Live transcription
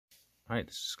Alright,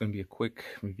 this is going to be a quick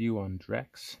review on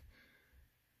Drax,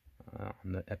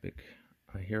 on the Epic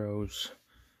Heroes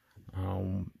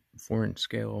 4-inch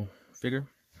scale figure.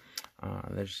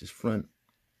 There's his front,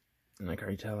 and like I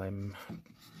already tell, I'm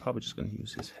probably just going to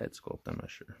use his head sculpt, I'm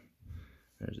not sure.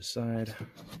 There's the side,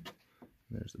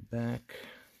 there's the back.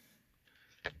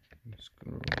 I'm just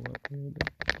going to roll up a little bit.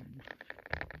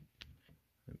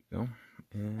 There we go.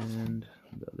 And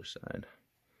the other side.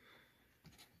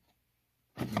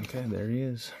 Okay, there he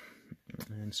is.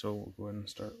 And so we'll go ahead and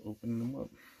start opening them up.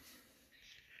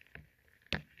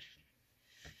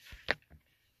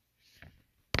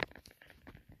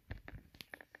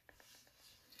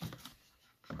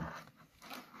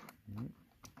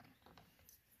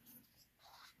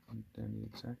 Down the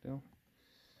Exacto.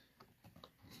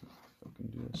 If I can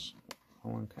do this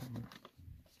all on camera.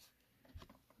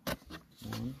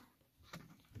 One.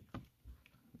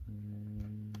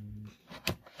 And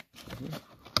two.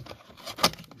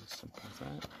 Just simple as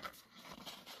that.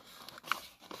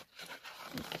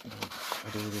 I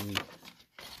did a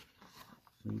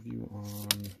review on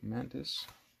Mantis.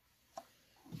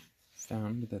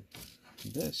 Found that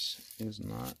this is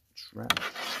not Drax.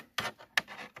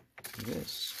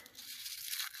 This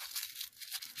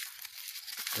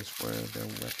is where their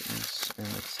weapons and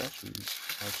accessories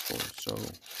are stored. So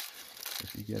if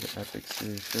you get an Epic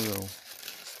Series Hero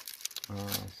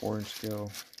 4-inch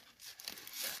scale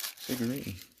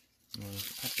figurine,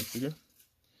 action figure,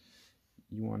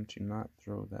 you want to not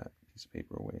throw that piece of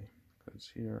paper away,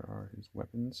 because here are his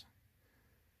weapons.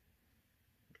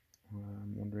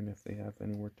 I'm wondering if they have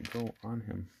anywhere to go on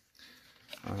him.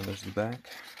 There's the back.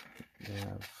 They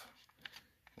have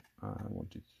 1,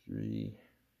 2, 3,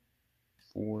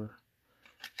 4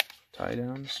 tie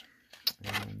downs,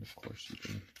 and of course you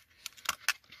can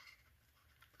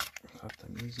cut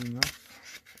them easy enough,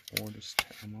 or just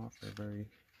tear them off. They're very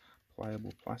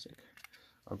pliable plastic.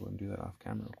 I'll go and do that off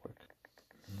camera real quick.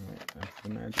 Alright, and for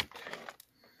the magic,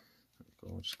 I'll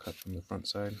go just cut from the front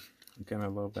side. Again, I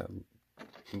love that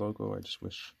logo. I just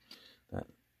wish that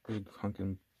big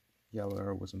hunkin' yellow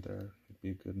arrow wasn't there. It'd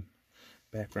be a good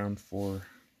background for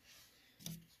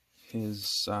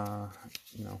his,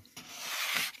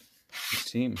 his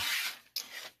team.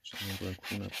 So I'm going to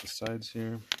clean up the sides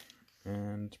here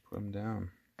and put him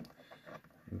down.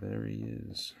 There he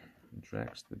is,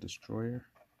 Drax the Destroyer.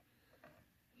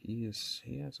 He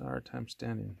has a hard time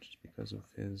standing just because of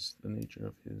the nature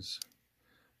of his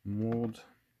mold.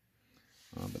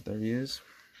 But there he is.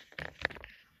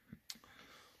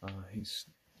 He's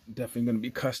definitely going to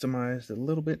be customized a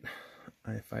little bit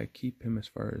if I keep him as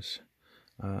far as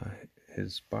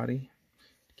his body,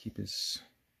 keep his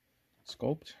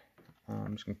sculpt.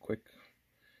 I'm just going to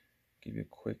give you a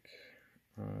quick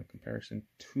comparison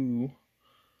to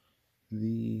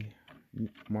the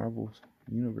Marvel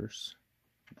Universe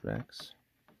Drax,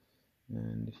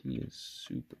 and he is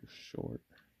super short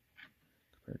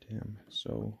compared to him.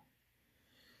 So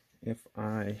if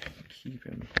I keep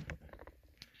him,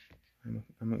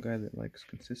 I'm a guy that likes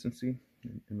consistency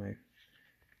in my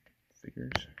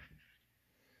figures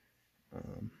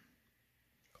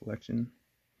collection.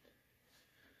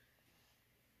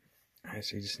 I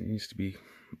say he just needs to be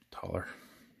taller.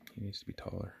 He needs to be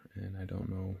taller, and I don't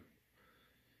know,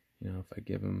 if I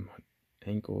give him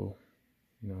ankle,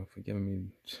 if I give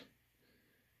him,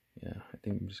 yeah, I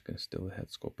think I'm just gonna steal the head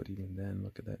sculpt. But even then,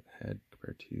 look at that head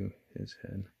compared to his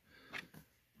head.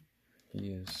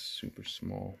 He is super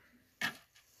small.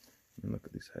 And look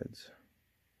at these heads.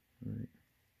 All right.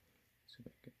 See if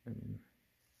I can,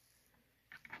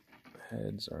 the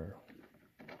heads are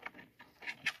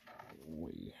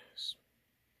way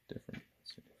different.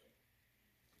 Let's see.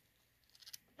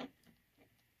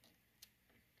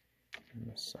 And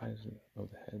the size of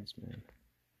the heads, man.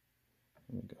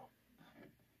 There we go.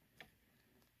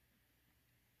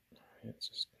 It's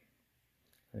just,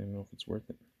 I don't know if it's worth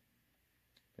it,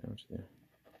 to be honest with you.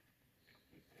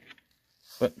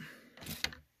 But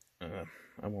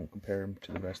I won't compare him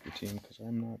to the rest of the team because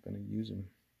I'm not going to use him.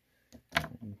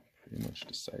 I'm pretty much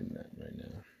deciding that right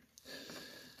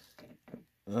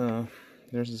now.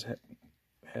 There's his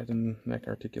head and neck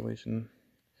articulation.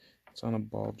 It's on a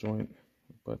ball joint,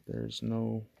 but there's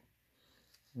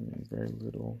very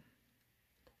little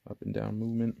up and down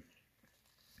movement.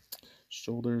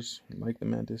 Shoulders, like the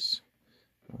Mantis,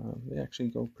 they actually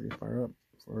go pretty far up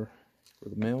for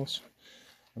the males.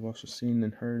 I've also seen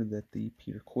and heard that the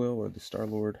Peter Quill or the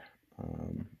Star-Lord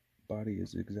body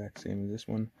is the exact same as this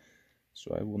one,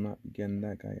 so I will not be getting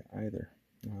that guy either.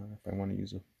 If I want to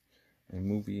use a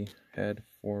movie head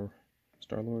for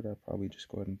Star-Lord, I'll probably just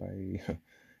go ahead and buy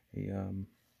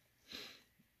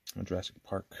a Jurassic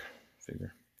Park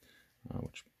figure,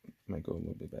 which might go a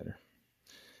little bit better.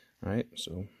 All right,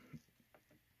 so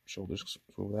shoulders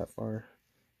swivel that far.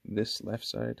 This left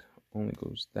side only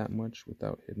goes that much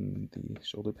without hitting the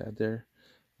shoulder pad there,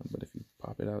 but if you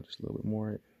pop it out just a little bit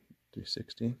more,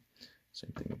 360.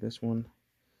 Same thing with this one,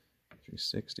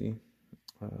 360.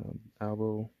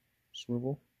 Elbow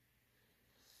swivel.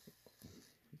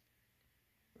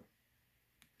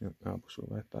 Yep, elbow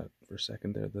swivel. I thought for a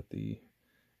second there that the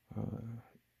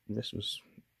wrist was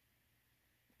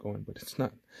going, but it's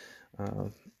not.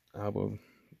 Elbow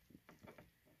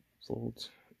folds.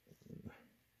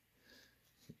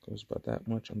 Goes about that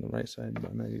much on the right side,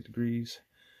 about 90 degrees.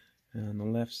 And on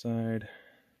the left side,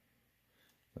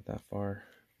 about that far.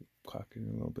 Cock it in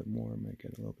a little bit more, might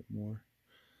get a little bit more.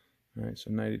 Alright,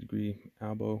 so 90-degree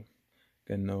elbow.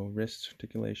 Again, no wrist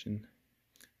articulation,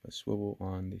 but swivel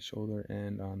on the shoulder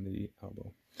and on the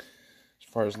elbow. As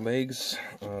far as legs,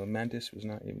 Mantis was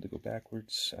not able to go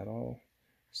backwards at all.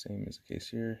 Same is the case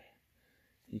here.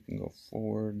 He can go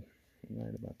forward,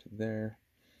 right about to there.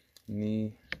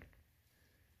 Knee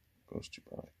goes to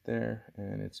about there,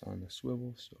 and it's on the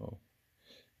swivel, so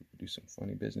you can do some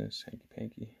funny business,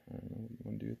 hanky-panky. I don't know what you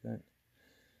want to do with that.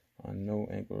 No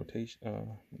ankle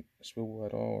rotation, swivel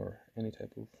at all, or any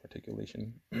type of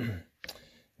articulation.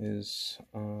 His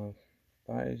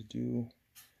thighs do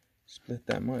split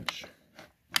that much,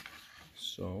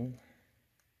 so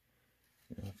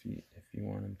you know, if you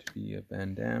want him to be a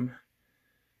Van Damme,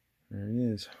 there he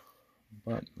is.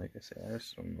 But like I said, I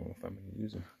just don't know if I'm going to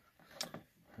use him.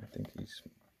 I think it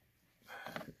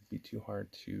would be too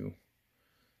hard to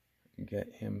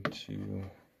get him to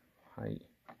height.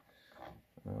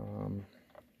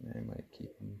 I might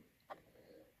keep him.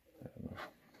 I don't know.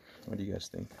 What do you guys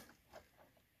think?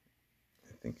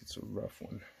 I think it's a rough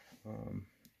one.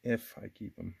 If I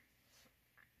keep him,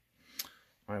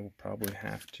 I will probably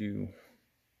have to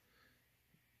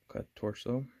cut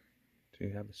torso to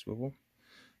have the swivel,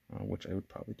 which I would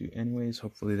probably do anyways.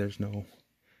 Hopefully there's no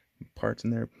parts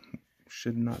in there.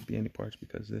 Should not be any parts,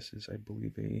 because this is, I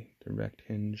believe, a direct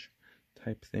hinge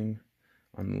type thing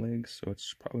on the legs, so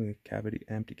it's probably a cavity,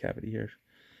 empty cavity here.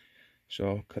 So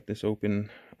I'll cut this open,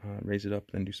 raise it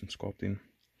up, then do some sculpting.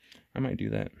 I might do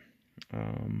that,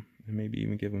 and maybe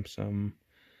even give him some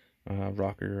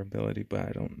rocker ability, but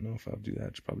I don't know if I'll do that.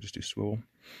 It's probably just do swivel.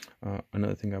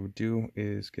 Another thing I would do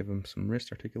is give him some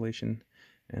wrist articulation,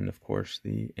 and of course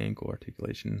the ankle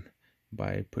articulation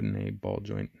by putting a ball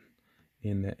joint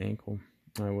in the ankle.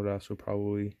 I would also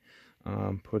probably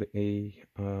put a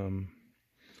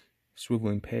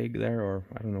swiveling peg there, or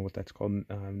I don't know what that's called,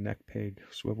 neck peg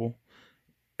swivel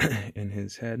in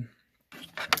his head.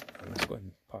 Let's go ahead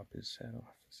and pop his head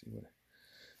off and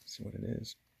see what it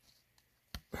is.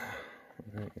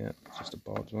 Alright, yeah, it's just a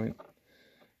ball joint.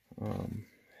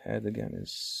 Head again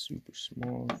is super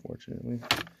small, unfortunately,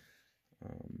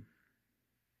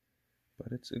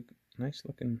 but it's a nice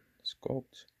looking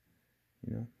sculpt.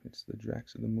 You know, it's the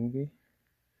Drax of the movie.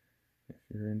 If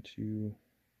you're into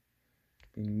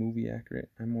being movie accurate,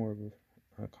 I'm more of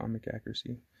a comic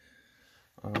accuracy.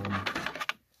 So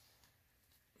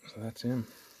that's him.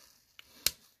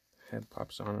 Head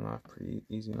pops on and off pretty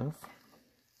easy enough.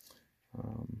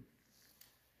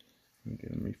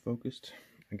 Get him refocused.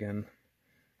 Again,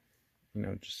 you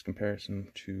know, just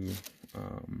comparison to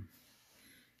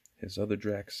his other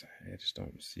Drax, I just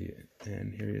don't see it.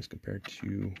 And here he is compared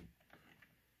to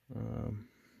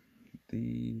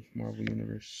the Marvel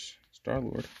Universe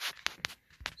Star-Lord.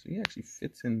 So he actually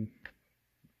fits in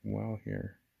well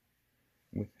here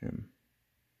with him.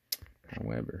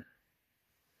 However,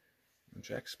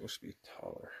 Drax is supposed to be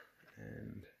taller,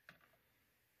 and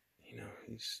you know,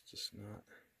 he's just not.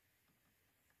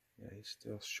 Yeah, he's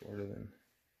still shorter than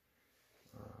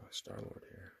Star-Lord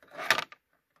here,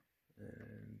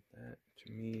 and that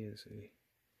to me is a.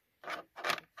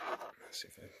 Let's see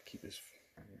if I can keep his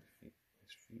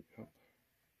feet up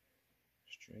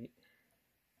straight.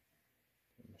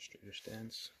 Give him a straighter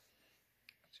stance.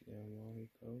 See how well he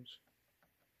goes.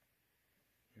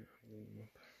 Yeah, lean him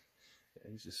up. Yeah,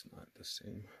 he's just not the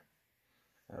same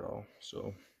at all.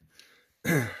 So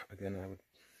again,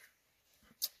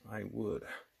 I would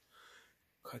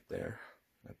cut there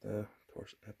at the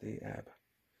torso, at the ab,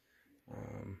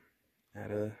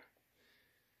 add a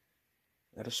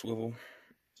swivel,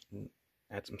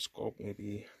 add some sculpt,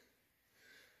 maybe,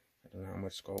 I don't know how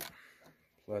much sculpt,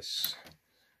 plus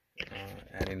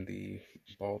adding the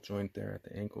ball joint there at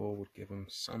the ankle would give him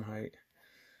some height.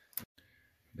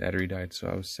 Battery died, so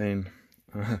I was saying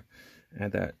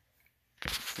add that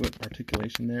foot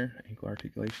articulation there, ankle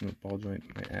articulation with ball joint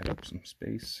might add up some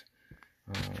space,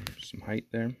 some height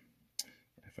there.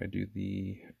 if I do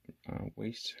the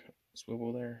waist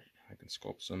swivel there, I can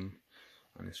sculpt some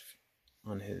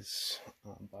on his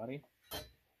body.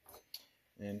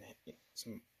 And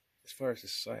as far as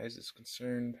his size is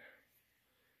concerned,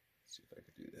 let's see if I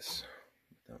could do this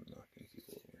without knocking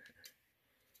people over here.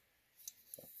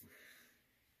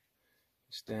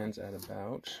 He stands at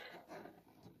about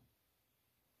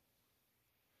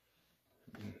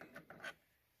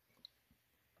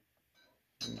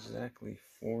exactly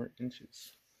 4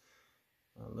 inches,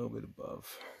 a little bit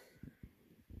above.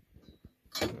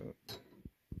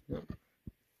 No,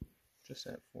 just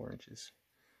at 4 inches.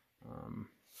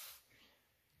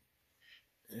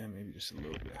 Yeah, maybe just a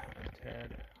little bit, a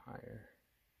tad higher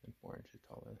than 4 inches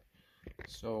taller.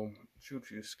 So,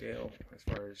 true scale as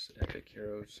far as epic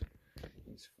heroes,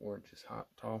 he's 4 inches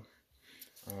tall.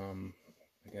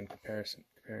 Again,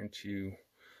 comparing to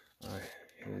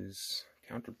his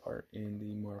counterpart in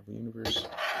the Marvel Universe,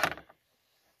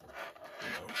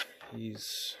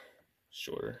 he's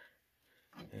shorter,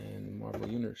 and Marvel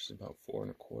Universe is about 4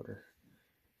 1/4,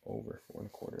 over 4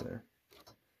 1/4 there.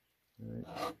 All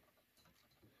right.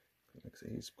 Like I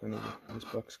say, this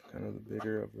buck's kind of the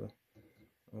bigger of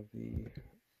the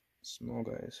small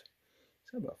guys.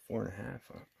 He's got about 4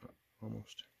 1/2,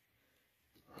 almost.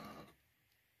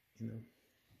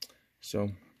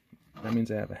 So that means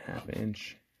I have a 1/2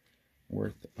 inch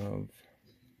worth of.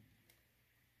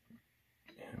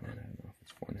 Yeah, man, I don't know if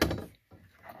it's 4 1/2.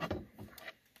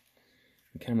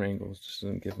 The camera angles just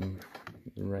doesn't give him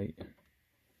the right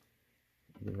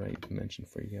dimension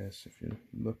for you guys if you're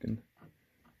looking.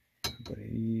 But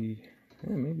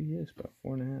maybe he is about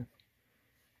 4 1/2.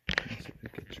 Let's see if I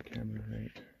get your camera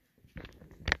right.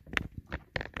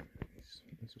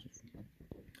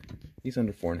 He's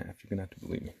under 4 1/2. You're gonna have to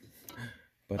believe me.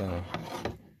 But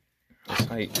his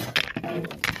height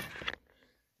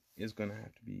is gonna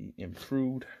have to be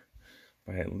improved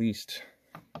by at least,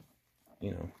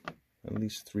 at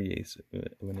least 3/8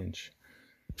 of an inch.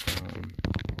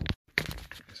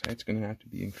 His height's gonna have to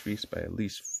be increased by at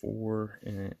least 4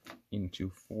 into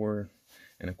 4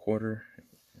 1/4.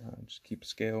 Just keep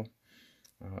scale.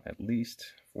 At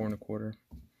least 4 1/4.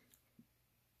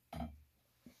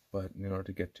 But in order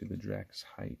to get to the Drax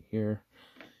height here,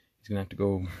 he's gonna have to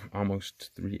go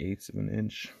almost 3/8 of an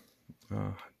inch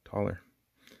taller,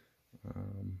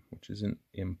 which isn't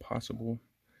impossible.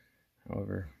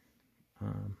 However,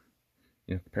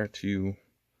 compared to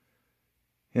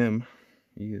him,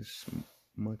 he is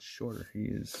much shorter. He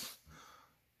is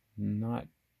not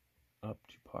up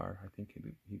to par. I think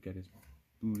he'd get his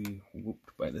booty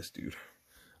whooped by this dude.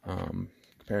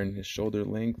 Comparing his shoulder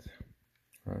length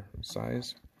or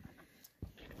size,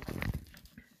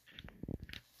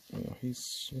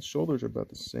 his shoulders are about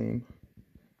the same.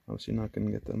 Obviously not going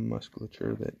to get the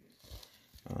musculature that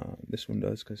this one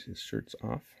does because his shirt's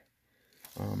off.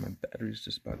 My battery's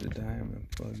just about to die. I'm going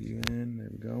to plug you in. There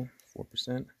we go,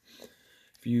 4%.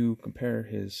 If you compare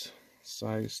his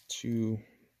size to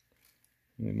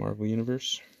the Marvel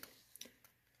Universe,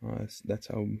 that's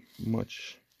how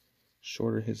much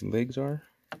shorter his legs are,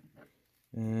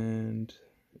 and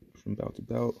from belt to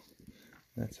belt,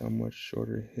 that's how much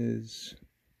shorter his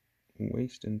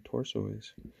waist and torso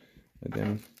is.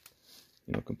 Again,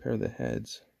 compare the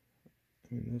heads.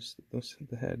 I mean,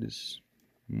 the head is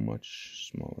much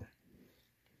smaller.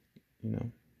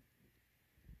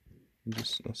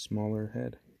 Just a smaller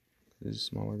head. He's a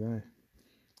smaller guy.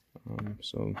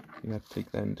 So you have to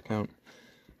take that into account.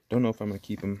 Don't know if I'm gonna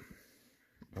keep him.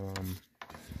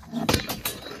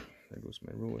 There goes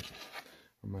my ruler,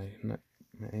 or my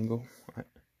angle.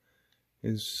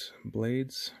 His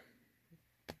blades,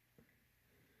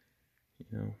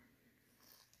 they're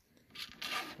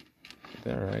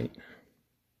right.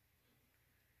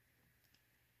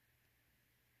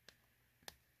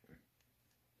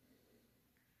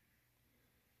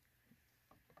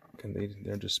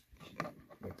 They're just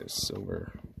like this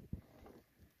silver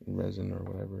resin or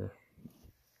whatever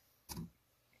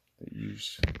they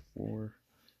use for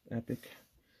epic.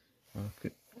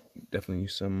 Could definitely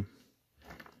use some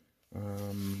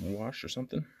wash or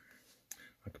something.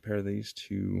 I compare these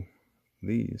to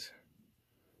these.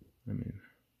 I mean,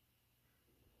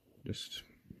 just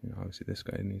obviously this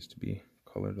guy needs to be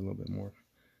colored a little bit more.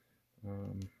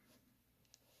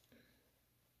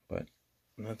 But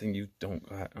another thing you don't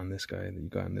got on this guy that you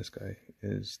got on this guy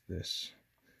is this.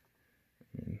 I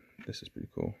mean, this is pretty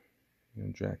cool.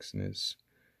 Drax and his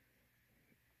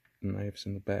knives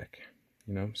in the back.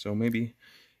 So maybe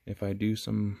if I do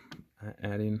some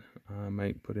adding, I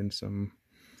might put in some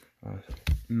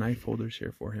knife holders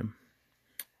here for him,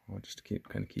 just to keep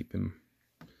him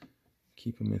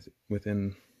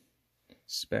within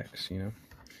specs, you know.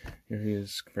 Here he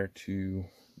is compared to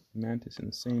Mantis in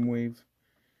the same wave.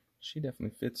 She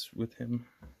definitely fits with him,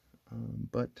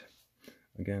 but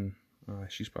again,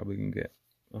 she's probably gonna get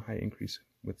a high increase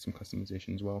with some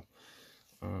customization as well.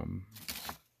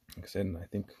 Like I said, I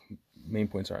think main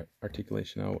points are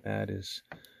articulation. I'll add is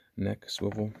neck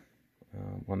swivel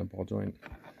on the ball joint.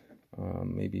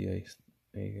 Maybe a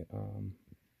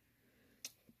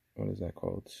what is that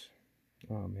called?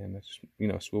 Oh man, that's, you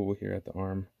know, swivel here at the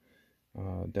arm.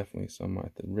 Definitely some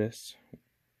at the wrist.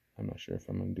 I'm not sure if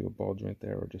I'm going to do a ball joint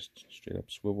there or just straight up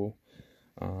swivel.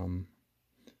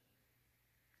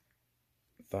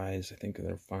 Thighs, I think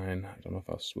they're fine. I don't know if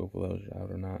I'll swivel those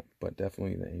out or not, but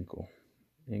definitely the ankle.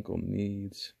 Ankle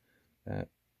needs that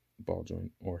ball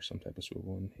joint or some type of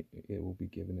swivel, and it will be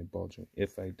given a ball joint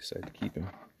if I decide to keep him,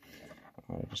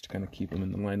 just to kind of keep him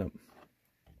in the lineup.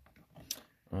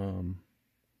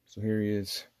 So here he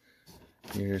is.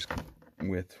 Here's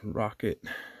with Rocket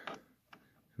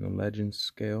and the Legends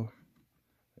scale,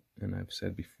 and I've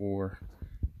said before,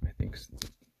 I think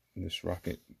this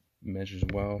Rocket measures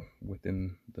well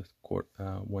within the 1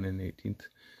 1/18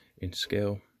 inch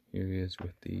scale. Here he is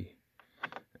with the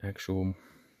actual,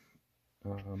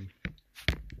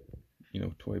 you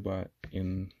know, toy bot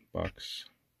in box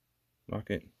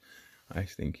Rocket. I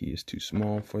think he is too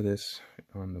small for this.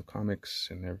 On the comics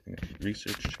and everything I've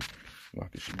researched,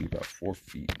 Rocket should be about 4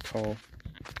 feet tall.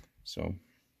 So,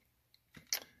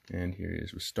 and here he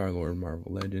is with Star-Lord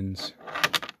Marvel Legends.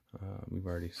 We've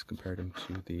already compared him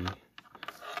to the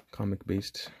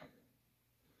comic-based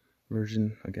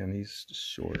version. Again, he's just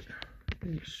short.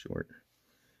 He's short.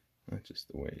 That's just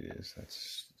the way it is.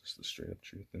 That's just the straight up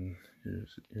truth. And here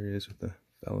he is with the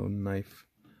fellow knife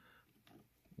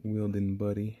wielding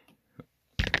buddy.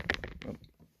 Oh.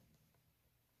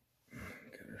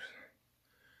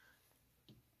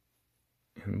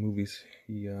 In the movies,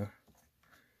 he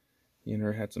and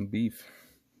her had some beef.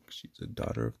 She's a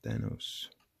daughter of Thanos.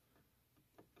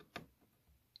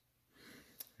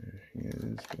 There he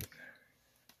is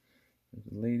with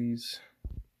the ladies.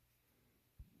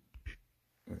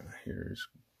 Here's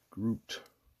Groot.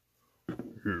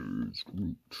 Here's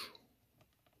Groot.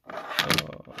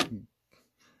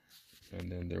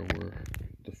 And then there were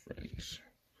the friends.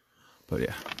 But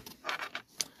yeah,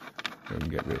 I can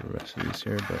get rid of the rest of these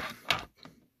here, but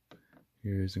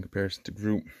here's in comparison to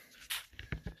Groot.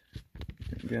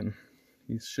 Again,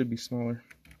 he should be smaller.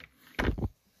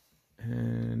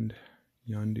 And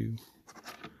Yondu.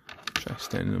 Try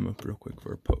standing him up real quick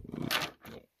for a pose.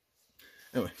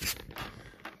 Anyway,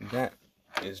 that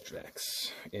is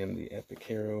Drax in the Epic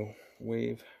Hero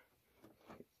Wave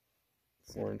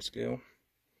 4-inch scale.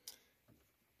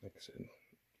 Like I said,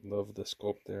 love the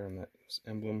sculpt there and that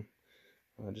emblem.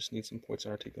 Just need some points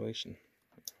of articulation.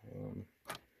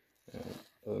 Other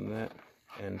than that,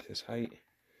 and his height,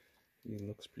 he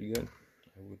looks pretty good.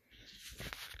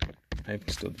 I'm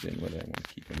still debating whether I want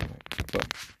to keep him or not, but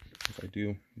if I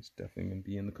do, he's definitely going to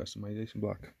be in the customization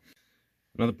block.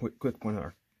 Another quick point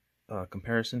of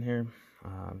comparison here.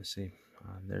 Obviously,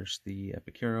 there's the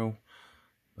Epic Hero,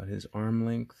 but his arm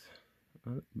length,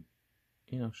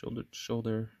 you know, shoulder to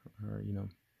shoulder, or, you know,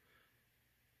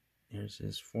 here's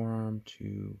his forearm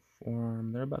to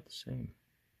forearm. They're about the same.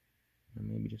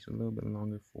 Maybe just a little bit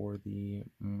longer for the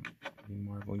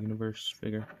Marvel Universe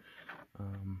figure.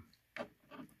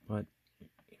 But,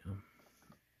 you know,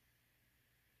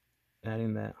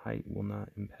 adding that height will not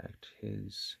impact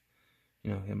his,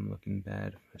 you know, him looking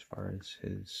bad as far as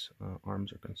his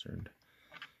arms are concerned.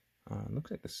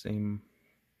 Looks like the same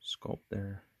sculpt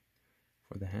there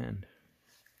for the hand.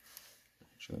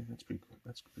 Actually, that's pretty cool.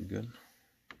 That's pretty good.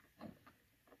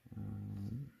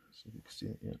 See if you can see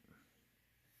it yet.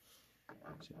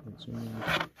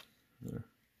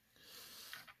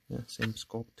 Yeah, same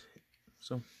sculpt.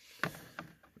 So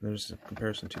there's a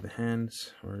comparison to the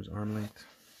hands or his arm length.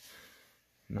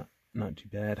 Not too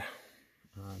bad.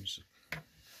 Just a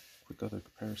quick other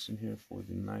comparison here for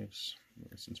the knives,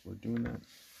 since we're doing that.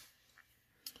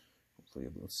 Hopefully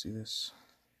you'll be able to see this.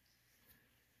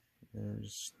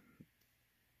 There's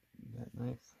that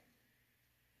knife.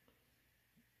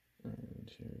 And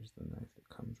here's the knife that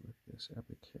comes with this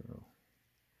Epic Hero.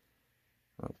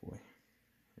 Oh boy.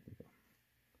 Here we go.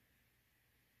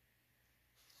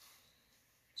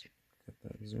 So get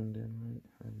that zoomed in right.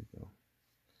 There we go.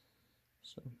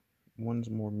 So one's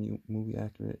more movie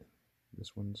accurate.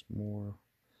 This one's more,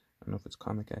 I don't know if it's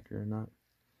comic accurate or not.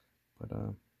 But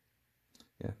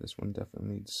yeah, this one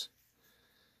definitely needs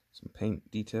some paint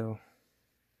detail.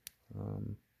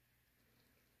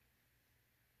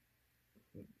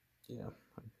 Yeah,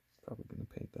 I'm probably gonna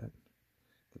paint that.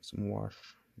 Get some wash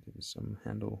give it some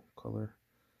handle color.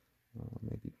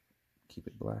 Maybe keep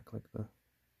it black like the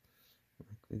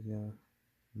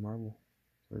Marvel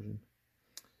version.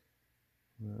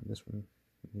 This one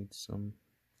needs some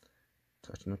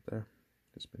touching up there.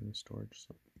 It's been in storage.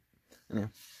 So anyhow,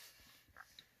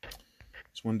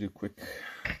 just want to do a quick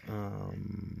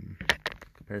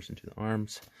comparison to the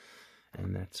arms,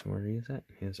 and that's where he is at.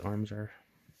 His arms are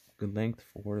good length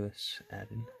for this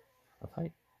add-in of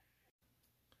height.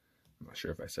 I'm not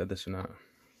sure if I said this or not,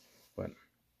 but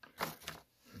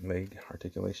leg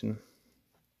articulation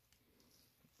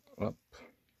up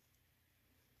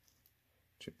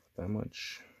to that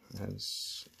much,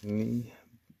 as knee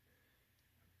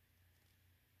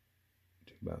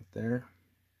to about there,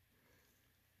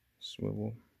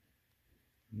 swivel,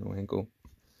 no ankle,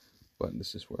 but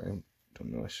this is where I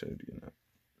don't know I showed you not.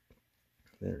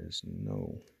 There is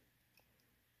no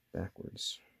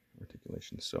backwards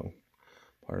articulation, so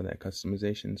part of that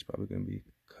customization is probably going to be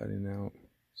cutting out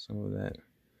some of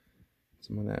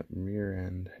that rear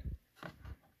end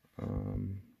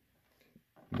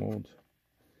mold,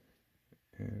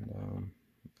 and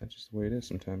that's just the way it is.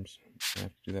 Sometimes I have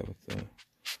to do that with the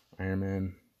Iron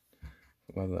Man.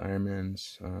 A lot of the Iron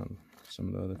Mans, some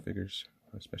of the other figures,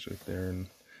 especially if they're in,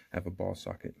 have a ball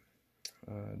socket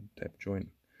type joint,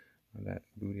 that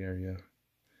booty area,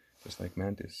 just like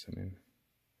Mantis. I mean,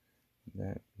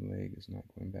 that leg is not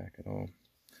going back at all.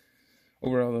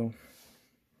 Overall, though,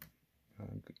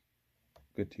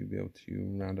 good to be able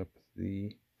to round up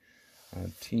the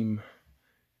team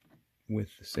with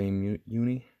the same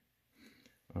uni.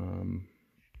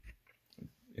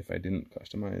 If I didn't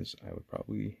customize, I would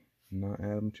probably not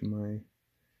add him to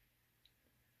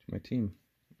my team.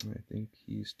 I think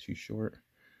he's too short,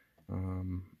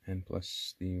 and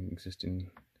plus the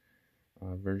existing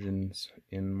versions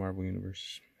in Marvel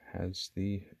Universe has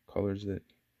the colors that,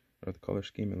 or the color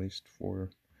scheme at least for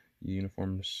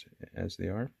uniforms as they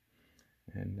are,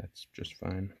 and that's just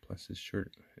fine. Plus his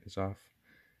shirt is off,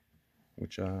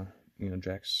 which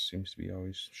Drax seems to be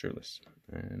always shirtless,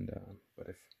 and but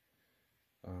if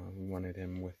we wanted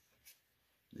him with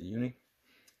the uni,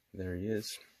 there he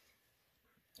is.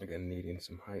 Again, needing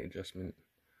some height adjustment,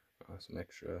 some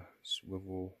extra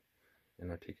swivel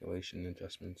and articulation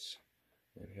adjustments,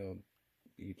 and he'll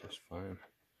be just fine.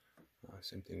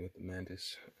 Same thing with the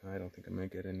Mantis. I don't think I'm going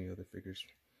to get any other figures.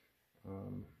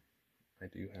 I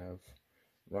do have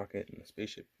Rocket and the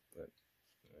spaceship, but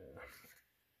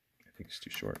I think it's too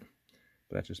short.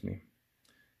 But that's just me.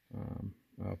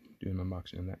 I'll do an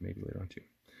unboxing on that maybe later on too.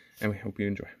 Anyway, hope you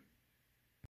enjoy.